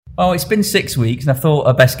Oh, it's been 6 weeks and I thought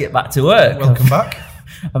I'd best get back to work. Welcome back.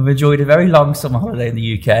 I've enjoyed a very long summer holiday in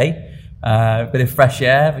the UK. A bit of fresh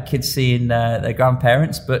air, the kids seeing their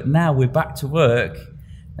grandparents, but now we're back to work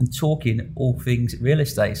and talking all things real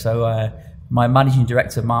estate. So my managing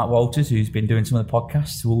director, Mark Walters, who's been doing some of the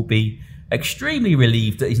podcasts, will be extremely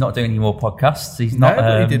relieved that he's not doing any more podcasts. He's not.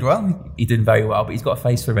 But he did well. He did very well, but he's got a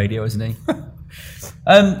face for radio, hasn't he?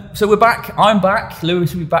 So we're back. I'm back.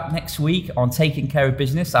 Lewis will be back next week on Taking Care of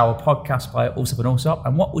Business, our podcast by Allsop and Allsop.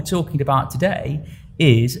 And what we're talking about today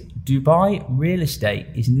is Dubai real estate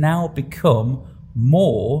is now become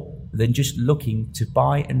more than just looking to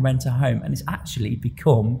buy and rent a home, and it's actually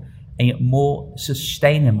become a more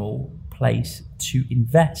sustainable place to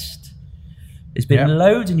invest. There's been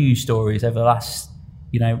loads of news stories over the last,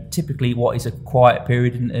 typically what is a quiet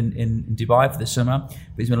period in Dubai for the summer. But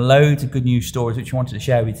there's been loads of good news stories which we wanted to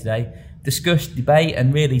share with you today, discuss, debate,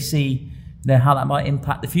 and really see how that might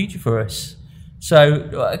impact the future for us.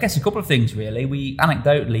 So I guess a couple of things really. We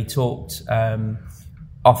anecdotally talked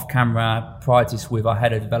off camera prior to this with our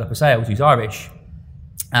head of developer sales, who's Irish,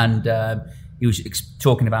 and he was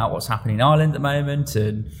talking about what's happening in Ireland at the moment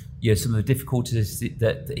and some of the difficulties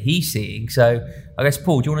that he's seeing. So I guess,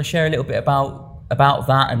 Paul, do you want to share a little bit about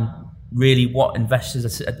that and really what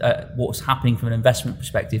investors, what's happening from an investment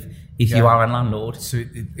perspective if you are a landlord? So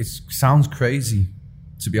it sounds crazy,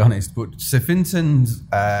 to be honest, but Sir Finton's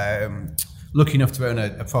lucky enough to own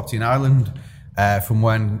a property in Ireland from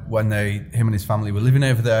when him and his family were living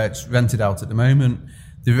over there. It's rented out at the moment.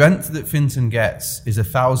 The rent that Finton gets is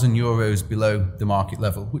 €1,000 below the market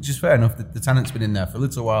level, which is fair enough. The tenant's been in there for a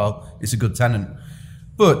little while. It's a good tenant.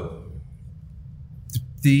 But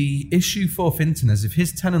the issue for Finton is if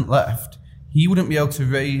his tenant left, he wouldn't be able to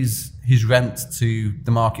raise his rent to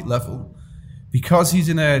the market level. Because he's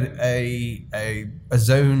in a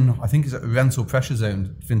zone, I think it's a rental pressure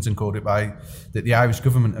zone, Finton called it, that the Irish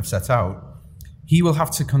government have set out, he will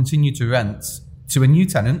have to continue to rent to a new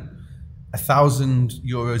tenant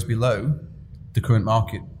 €1,000 below the current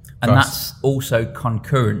market price. And that's also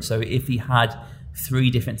concurrent. So if he had 3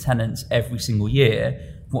 different tenants every single year,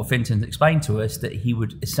 what Finton's explained to us, that he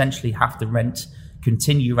would essentially have to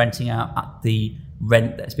continue renting out at the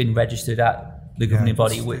rent that's been registered at the governing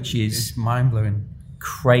body, which is mind-blowing.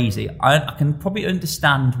 Crazy. I can probably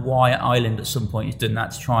understand why Ireland at some point has done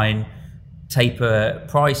that to try and taper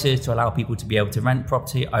prices to allow people to be able to rent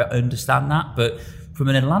property. I understand that, but from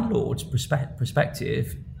a landlord's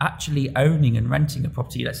perspective, actually owning and renting a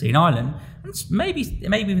property, let's say in Ireland, and maybe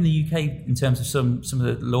even the UK in terms of some of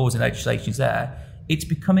the laws and legislations there, it's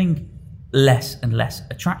becoming less and less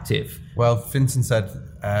attractive. Well, Finton said,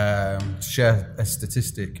 to share a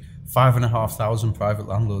statistic, 5,500 private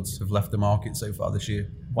landlords have left the market so far this year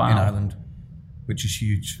in Ireland, which is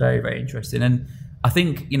huge. Very, very interesting. And I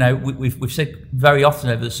think, we've said very often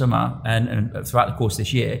over the summer and throughout the course of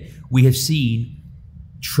this year, we have seen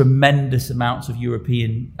tremendous amounts of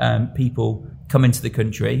European people come into the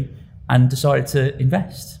country and decided to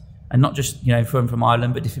invest, and not just from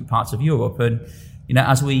Ireland but different parts of Europe. And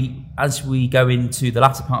as we go into the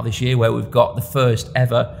latter part of this year, where we've got the first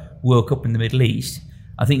ever World Cup in the Middle East,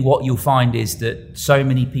 I think what you'll find is that so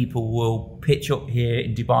many people will pitch up here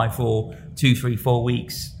in Dubai for 2, 3, 4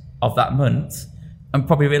 weeks of that month and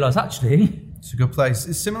probably realise actually it's a good place.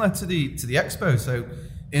 It's similar to the Expo. So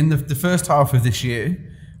in the first half of this year,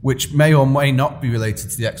 which may or may not be related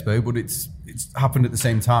to the Expo, but it's happened at the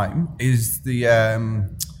same time, is a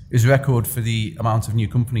record for the amount of new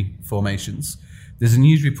company formations. There's a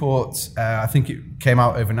news report, I think it came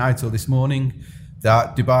out overnight or this morning,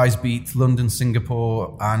 that Dubai's beat London,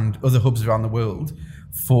 Singapore, and other hubs around the world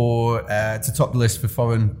to top the list for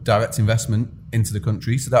foreign direct investment into the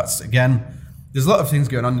country. So that's, again, there's a lot of things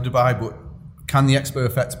going on in Dubai, but can the Expo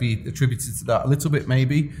effect be attributed to that? A little bit,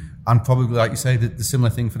 maybe. And probably, like you say, the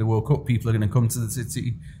similar thing for the World Cup. People are going to come to the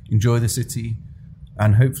city, enjoy the city,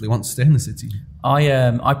 and hopefully want to stay in the city.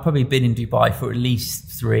 I've probably been in Dubai for at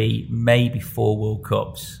least 3, maybe 4 World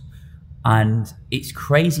Cups. And it's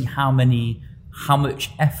crazy how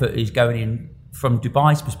much effort is going in from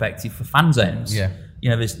Dubai's perspective for fan zones. Yeah.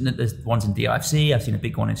 There's ones in DIFC. I've seen a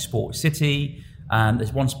big one in Sport City.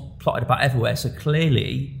 There's ones plotted about everywhere. So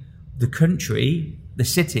clearly the country, the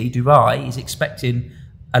city, Dubai, is expecting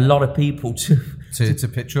a lot of people to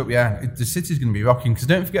pitch up. Yeah, the city's going to be rocking, because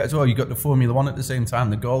don't forget as well, you've got the Formula One at the same time,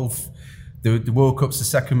 the golf, the World Cup's the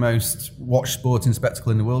second most watched sporting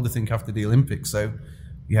spectacle in the world, I think, after the Olympics. So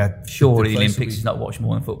yeah, surely the Olympics is not watched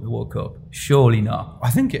more than the World Cup. Surely not. I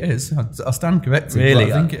think it is. I'll stand corrected. Really,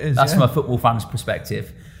 but I think it is. That's from a football fan's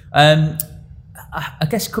perspective. I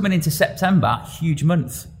guess coming into September, huge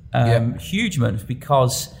month,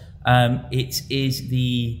 because It is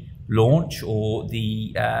the launch or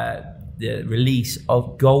the release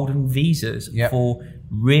of golden visas for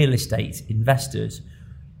real estate investors.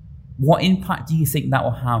 What impact do you think that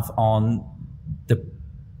will have on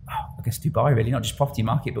I guess Dubai, really, not just property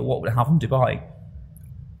market, but what will it have on Dubai?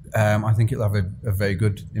 I think it'll have a very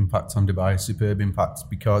good impact on Dubai, a superb impact,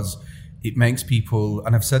 because it makes people,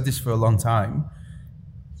 and I've said this for a long time,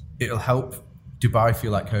 it'll help Dubai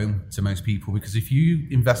feel like home to most people, because if you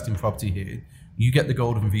invest in property here, you get the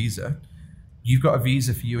golden visa, you've got a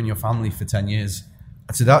visa for you and your family for 10 years.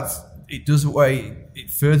 So it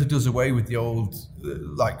further does away with the old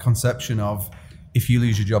conception of, if you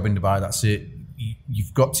lose your job in Dubai, that's it.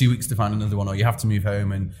 You've got 2 weeks to find another one, or you have to move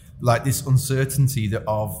home, and this uncertainty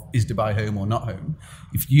of is Dubai home or not home.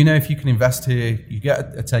 If you can invest here, you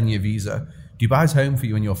get a 10-year visa, Dubai's home for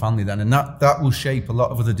you and your family then, and that will shape a lot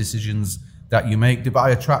of other decisions that you make.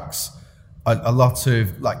 Dubai attracts a lot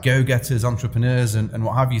of go-getters, entrepreneurs, and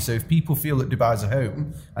what have you. So if people feel that Dubai's a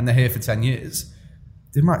home and they're here for 10 years,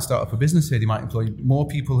 they might start up a business here, they might employ more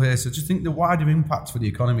people here. So just think the wider impact for the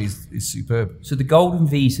economy is superb. So the golden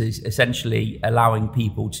visa is essentially allowing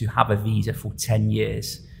people to have a visa for 10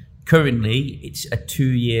 years. Currently, it's a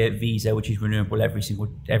 2-year visa, which is renewable every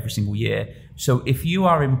single year. So if you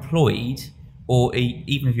are employed, or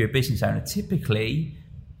even if you're a business owner, typically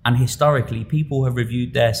and historically, people have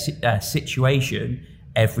reviewed their situation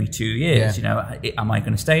every 2 years. Am I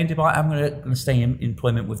going to stay in Dubai? I'm going to stay in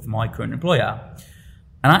employment with my current employer.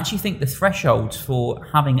 And I actually think the thresholds for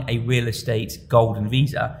having a real estate golden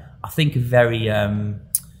visa, I think, are very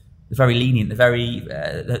lenient. They're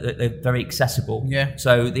very accessible. Yeah.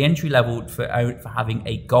 So the entry level for having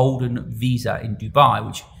a golden visa in Dubai,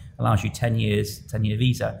 which allows you 10-year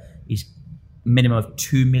visa, is minimum of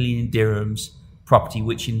 2 million dirhams property,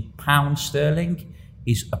 which in pounds sterling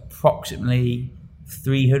is approximately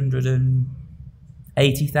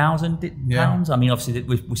 380,000 pounds. I mean, obviously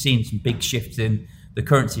we're seeing some big shifts in the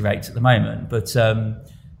currency rates at the moment, but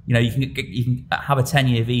you can have a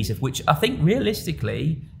 10-year visa, which I think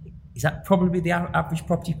realistically is that probably the average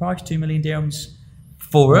property price, 2 million dirhams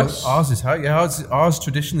for us. Ours is high. Yeah, ours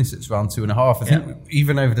traditionally sits around 2.5. I think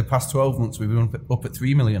even over the past 12 months we've been up at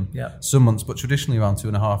 3 million. Yeah. Some months, but traditionally around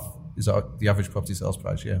 2.5 is the average property sales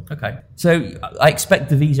price. Yeah. Okay. So I expect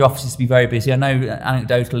the visa offices to be very busy. I know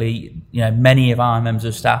anecdotally, many of our members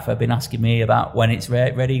of staff have been asking me about when it's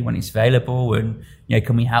ready, when it's available, and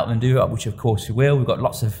can we help them do it? Which of course we will. We've got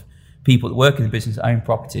lots of people that work in the business that own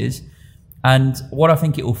properties, and what I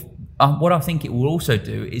think it will also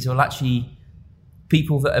do is it will actually,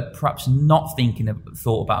 people that are perhaps not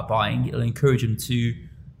thought about buying, it'll encourage them to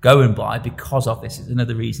go and buy because of this. It's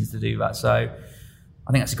another reason to do that. So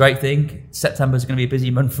I think that's a great thing. September is going to be a busy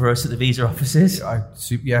month for us at the visa offices.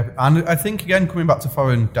 Yeah, and I think, again, coming back to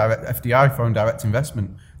foreign direct FDI, foreign direct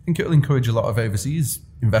investment, I think it'll encourage a lot of overseas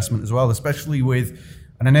investment as well, especially with,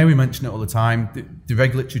 and I know we mention it all the time, the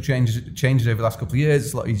regulatory changes over the last couple of years.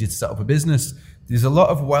 It's a lot easier to set up a business. There's a lot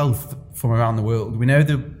of wealth from around the world. We know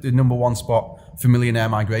the number one spot for millionaire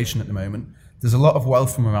migration at the moment. There's a lot of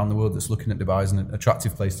wealth from around the world that's looking at Dubai as an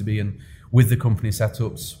attractive place to be. And with the company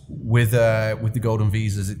setups, with the golden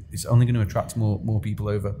visas, it's only going to attract more people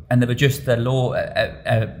over. And they've adjusted their law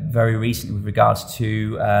very recently with regards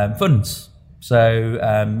to funds. So,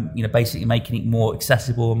 basically making it more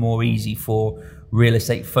accessible and more easy for real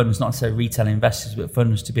estate funds, not necessarily retail investors, but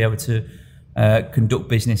funds to be able to conduct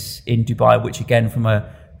business in Dubai, which again, from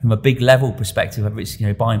a big level perspective, whether it's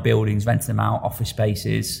buying buildings, renting them out, office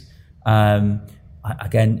spaces,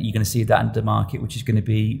 again, you're going to see that in the market, which is going to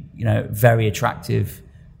be very attractive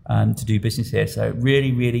to do business here. So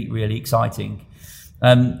really, really, really exciting.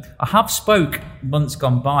 I have spoke months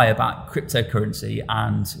gone by about cryptocurrency,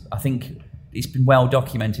 and I think it's been well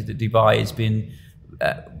documented that Dubai has been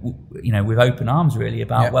with open arms really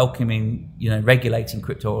about welcoming, regulating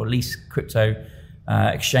crypto, or at least crypto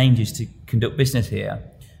exchanges to conduct business here.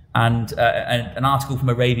 And an article from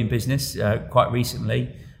Arabian Business quite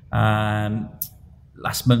recently,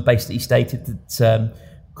 last month, basically stated that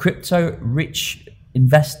crypto-rich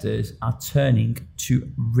investors are turning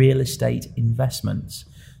to real estate investments.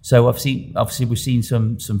 So obviously we've seen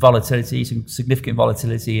some volatility, some significant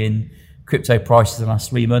volatility in crypto prices in the last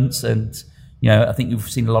 3 months, and I think you've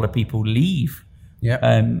seen a lot of people leave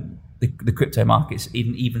the crypto markets,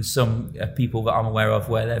 even some people that I'm aware of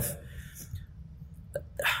where they've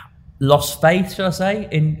lost faith, shall I say,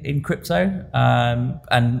 in crypto,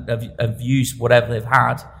 and have used whatever they've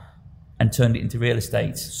had and turned it into real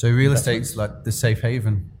estate. So real estate's like the safe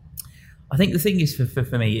haven? I think the thing is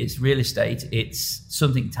for me is real estate, it's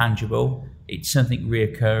something tangible, it's something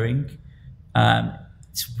reoccurring.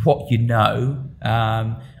 it's what you know.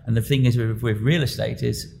 And the thing is with real estate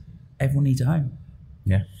is everyone needs a home.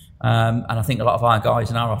 Yeah. And I think a lot of our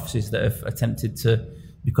guys in our offices that have attempted to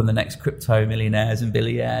become the next crypto millionaires and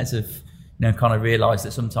billionaires have, kind of realised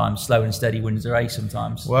that sometimes slow and steady wins the race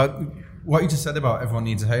sometimes. Well, what you just said about everyone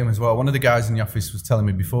needs a home as well. One of the guys in the office was telling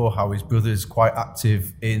me before how his brother's quite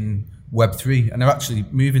active in Web3, and they're actually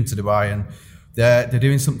moving to Dubai, and they're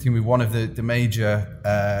doing something with one of the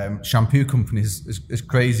major shampoo companies, as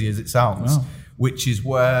crazy as it sounds, which is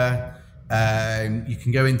where you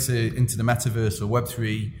can go into the metaverse or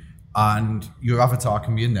Web3, and your avatar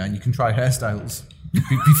can be in there, and you can try hairstyles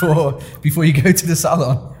before you go to the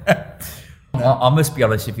salon. I must be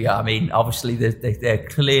honest with you. I mean, obviously, there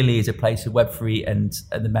clearly is a place for Web3 and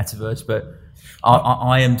the metaverse, but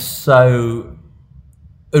I am so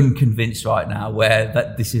unconvinced right now where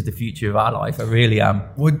that this is the future of our life. I really am.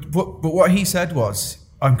 But what he said was,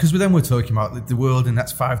 because then we're talking about the world in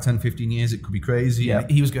that's 5, 10, 15 years, it could be crazy. Yeah.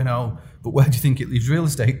 And he was going, but where do you think it leaves real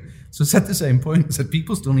estate? So I said the same point. I said,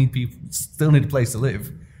 people still need a place to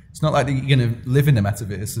live. It's not like you're going to live in the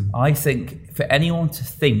metaverse. I think for anyone to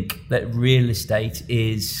think that real estate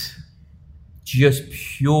is just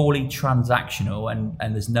purely transactional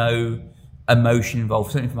and there's no emotion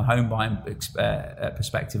involved, certainly from a home buying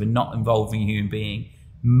perspective, and not involving a human being,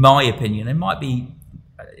 my opinion, it might be,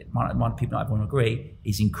 people not everyone agree,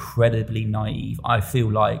 is incredibly naive. I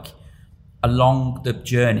feel like along the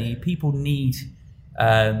journey, people need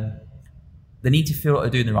they need to feel like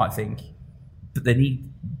they're doing the right thing, but they need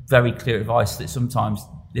very clear advice that sometimes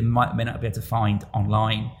they may not be able to find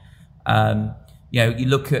online. You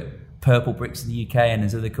look at Purple Bricks in the UK, and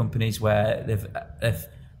there's other companies where they've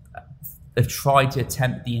tried to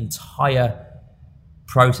attempt the entire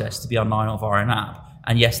process to be online or via an app.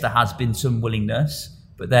 And yes, there has been some willingness,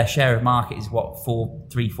 but their share of market is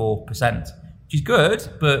 4%, which is good,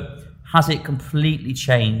 but has it completely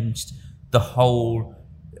changed the whole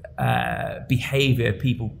behavior of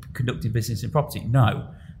people conducting business in property? No.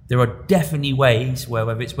 There are definitely ways where,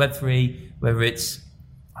 whether it's Web3, whether it's,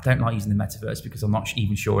 I don't like using the metaverse because I'm not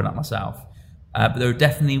even sure on that myself, but there are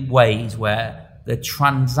definitely ways where the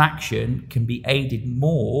transaction can be aided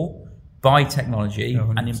more by technology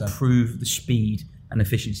 100%. And improve the speed and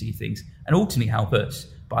efficiency of things, and ultimately help us.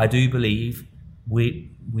 But I do believe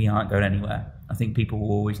we aren't going anywhere. I think people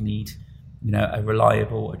will always need, a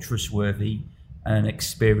reliable, a trustworthy, and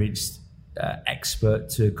experienced expert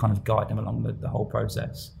to kind of guide them along the whole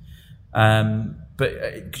process.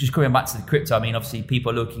 But just coming back to the crypto, I mean, obviously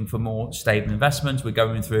people are looking for more stable investments. We're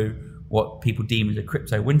going through what people deem as a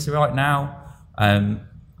crypto winter right now.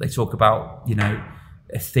 They talk about, the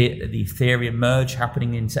Ethereum merge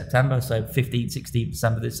happening in September, so 15th,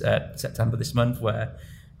 16th September this month, where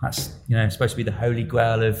that's supposed to be the holy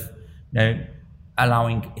grail of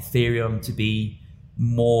allowing Ethereum to be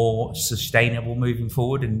more sustainable moving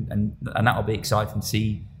forward, and that'll be exciting to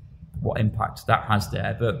see what impact that has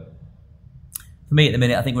there. But for me at the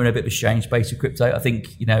minute, I think we're in a bit of a strange space with crypto. I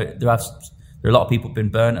think there are a lot of people who've been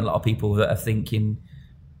burnt, a lot of people that are thinking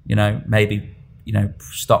maybe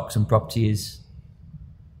stocks and property is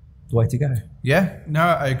the way to go. Yeah, no,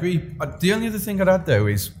 I agree. The only other thing I'd add though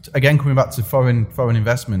is, again, coming back to foreign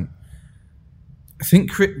investment, I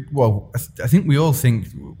think we all think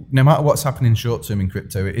no matter what's happening short term in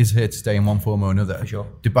crypto, it is here to stay in one form or another. For sure.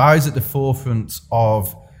 Dubai's at the forefront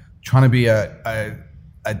of trying to be a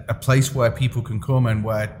place where people can come and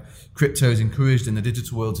where crypto is encouraged and the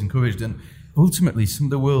digital world's encouraged, and ultimately some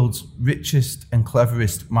of the world's richest and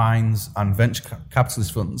cleverest minds and venture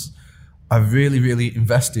capitalist funds are really, really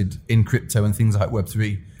invested in crypto and things like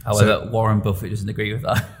Web3. However, Warren Buffett doesn't agree with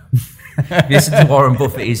that. If you listen to Warren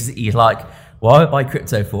Buffett, he's like, well, I buy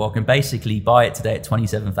crypto for, I can basically buy it today at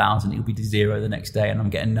 27,000, it'll be to zero the next day, and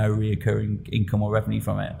I'm getting no reoccurring income or revenue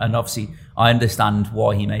from it. And obviously, I understand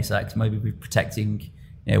why he may say that, because maybe we're protecting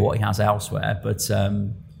what he has elsewhere. But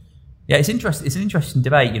it's interesting. It's an interesting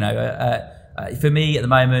debate. For me at the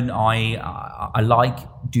moment, I like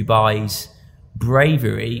Dubai's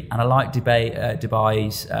bravery, and I like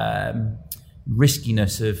Dubai's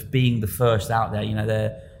riskiness of being the first out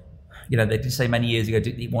there. They did say many years ago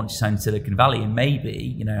it wanted its own Silicon Valley, and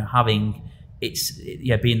maybe having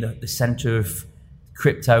being the center of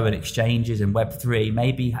crypto and exchanges and Web3,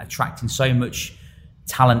 maybe attracting so much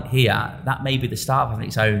talent here, that may be the start of having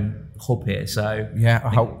its own hub here. So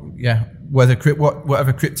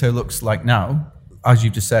whatever crypto looks like now, as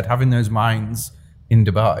you've just said, having those minds in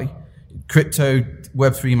Dubai, crypto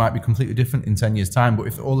Web3 might be completely different in 10 years' time. But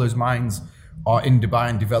if all those minds are in Dubai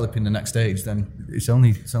and developing the next stage, then it's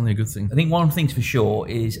only a good thing. I think one of the things for sure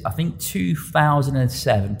is, I think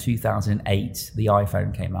 2007, 2008, the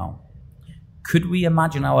iPhone came out. Could we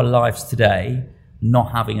imagine our lives today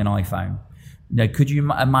not having an iPhone? Could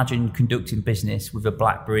you imagine conducting business with a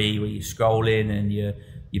BlackBerry where you scroll in and your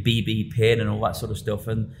BB pin and all that sort of stuff?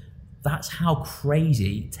 And that's how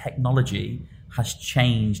crazy technology has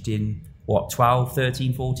changed in 12,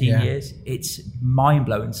 13, 14 years. It's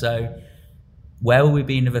mind-blowing. So where will we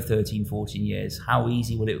be in another 13, 14 years? How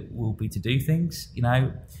easy will be to do things?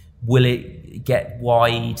 Will it get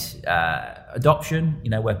wide adoption?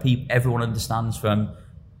 Where everyone understands, from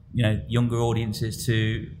younger audiences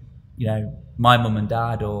to my mum and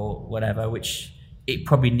dad or whatever. Which it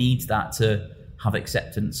probably needs that to have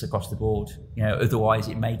acceptance across the board. Otherwise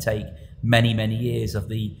it may take many, many years of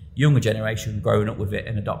the younger generation growing up with it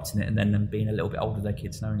and adopting it, and then them being a little bit older, their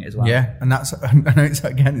kids knowing it as well. Yeah, and I know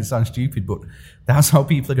it sounds stupid, but that's how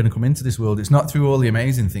people are going to come into this world. It's not through all the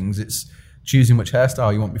amazing things. It's choosing which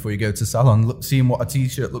hairstyle you want before you go to salon, seeing what a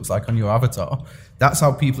t-shirt looks like on your avatar. That's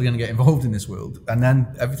how people are going to get involved in this world, and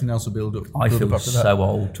then everything else will build up. I feel so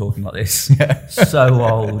old talking like this. Yeah. So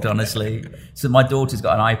old, honestly. So my daughter's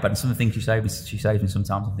got an iPad, and some of the things she says me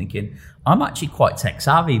sometimes, I'm thinking, I'm actually quite tech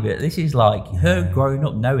savvy, but this is like her growing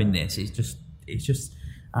up knowing this. It's just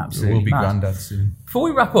absolutely We'll be mad. granddad soon. Before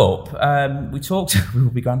we wrap up, we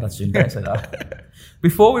will be granddad soon, don't say that.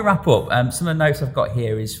 Before we wrap up, some of the notes I've got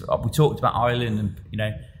here is, we talked about Ireland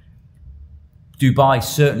and, Dubai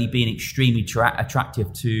certainly being extremely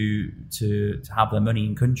attractive to have their money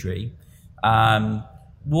in country.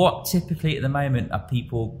 What typically at the moment are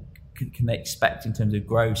people can they expect in terms of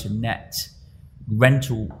gross and net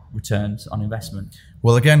rental returns on investment?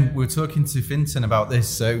 Well, again, we're talking to Fintan about this.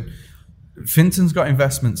 So Fintan's got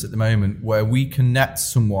investments at the moment where we can net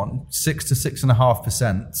someone 6 to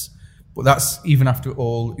 6.5%, but that's even after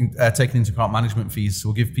all taking into account management fees. So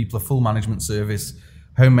we'll give people a full management service,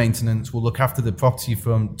 home maintenance. We'll look after the property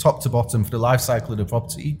from top to bottom for the life cycle of the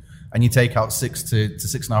property, and you take out 6 to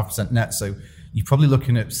 6.5% net. So you're probably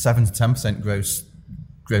looking at 7 to 10%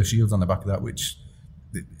 gross yields on the back of that, which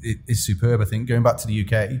is superb. I think going back to the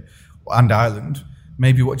UK and Ireland,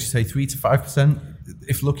 maybe what do you say, 3 to 5%,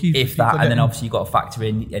 if lucky. If that, and then obviously you've got to factor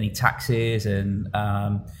in any taxes and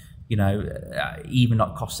even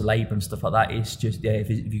not cost of labour and stuff like that. It's just if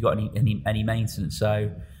you've got any maintenance.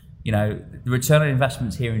 So the return on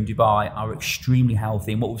investments here in Dubai are extremely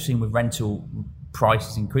healthy, and what we've seen with rental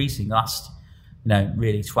prices increasing the last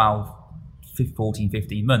really 12, 14,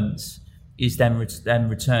 15 months is then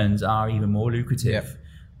returns are even more lucrative. Yep.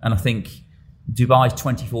 And I think Dubai's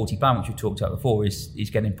 2040 plan, which we talked about before, is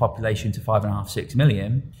getting population to 5.5, 6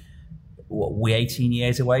 million. We're 18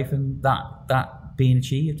 years away from that being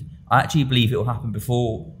achieved. I actually believe it will happen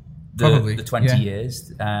before the 20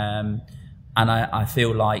 years. And I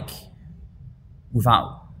feel like,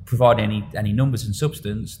 without providing any numbers and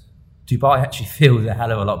substance, Dubai actually feels a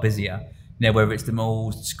hell of a lot busier. Whether it's the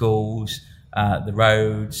malls, the schools, the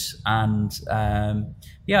roads, and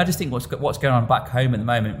I just think what's going on back home at the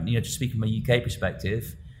moment. Just speaking from a UK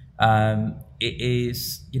perspective, it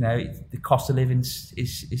is the cost of living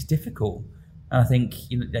is difficult, and I think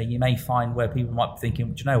you may find where people might be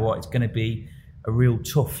thinking, do you know what, it's going to be a real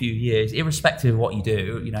tough few years, irrespective of what you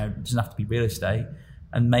do. It doesn't have to be real estate,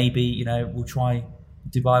 and maybe we'll try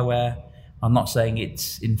Dubai, where I'm not saying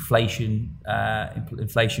it's inflation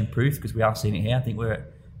proof, because we are seeing it here. I think we're at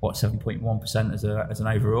 7.1% as an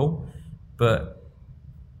overall, but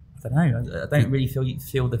I don't know. I don't really feel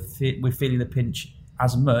we're feeling the pinch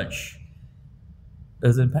as much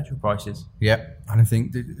as in petrol prices. Yeah, and I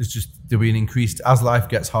think there'll be an increased as life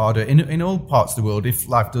gets harder in all parts of the world. If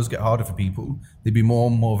life does get harder for people, there'd be more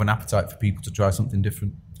and more of an appetite for people to try something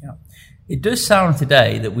different. Yeah. It does sound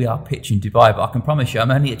today that we are pitching Dubai, but I can promise you, I'm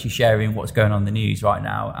only actually sharing what's going on in the news right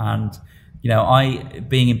now. And I,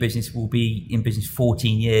 being in business, will be in business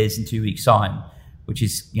 14 years in 2 weeks' time, which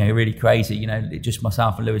is really crazy. Just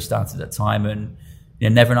myself and Lewis started at that time, and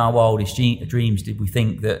never in our wildest dreams did we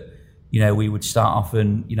think that we would start off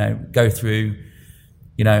and go through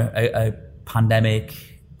a pandemic,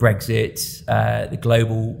 Brexit, the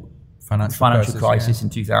global financial crisis in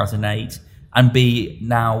 2008, and be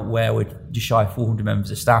now where we're just shy of 400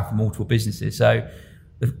 members of staff and multiple businesses. So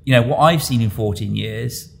what I've seen in 14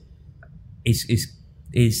 years is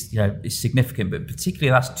significant, but particularly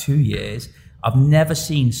the last 2 years, I've never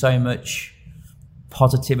seen so much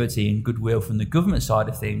positivity and goodwill from the government side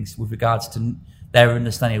of things with regards to their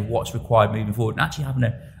understanding of what's required moving forward, and actually having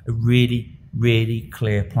a really, really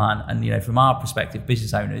clear plan. And from our perspective,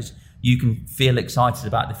 business owners, you can feel excited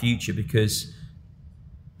about the future because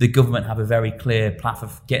the government have a very clear path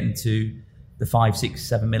of getting to the 5, 6,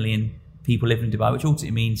 7 million people living in Dubai, which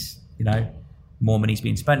ultimately means, more money's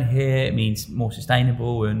being spent here. It means more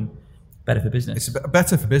sustainable and better for business. It's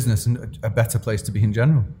better for business and a better place to be in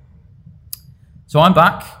general. So I'm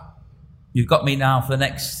back. You've got me now for the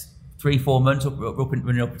next 3-4 months,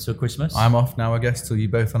 running up until Christmas. I'm off now, I guess, till you're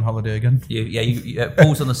both on holiday again.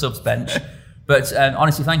 Paul's on the subs bench. But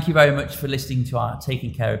honestly, thank you very much for listening to our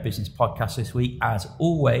Taking Care of Business podcast this week. As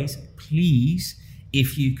always, please,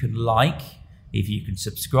 if you can if you can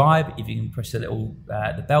subscribe, if you can press the little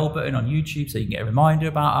the bell button on YouTube so you can get a reminder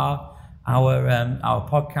about our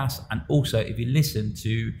podcast. And also, if you listen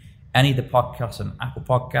to any of the podcasts on Apple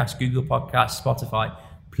Podcasts, Google Podcasts, Spotify,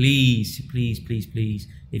 please,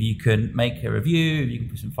 if you can make a review, if you can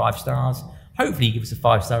put some 5 stars, hopefully you give us a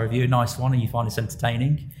 5-star review, a nice one, and you find us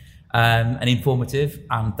entertaining and informative,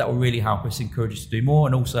 and that will really help us, encourage us to do more,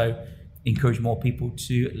 and also encourage more people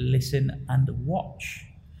to listen and watch.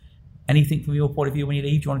 Anything from your point of view when you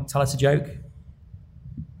leave? Do you want to tell us a joke?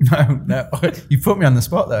 No. You put me on the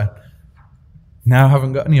spot there. Now I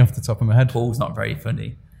haven't got any off the top of my head. Paul's not very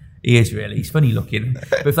funny. He is really. He's funny looking.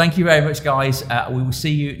 But thank you very much, guys. We will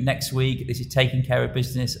see you next week. This is Taking Care of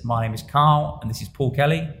Business. My name is Carl, and this is Paul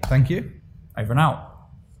Kelly. Thank you. Over and out.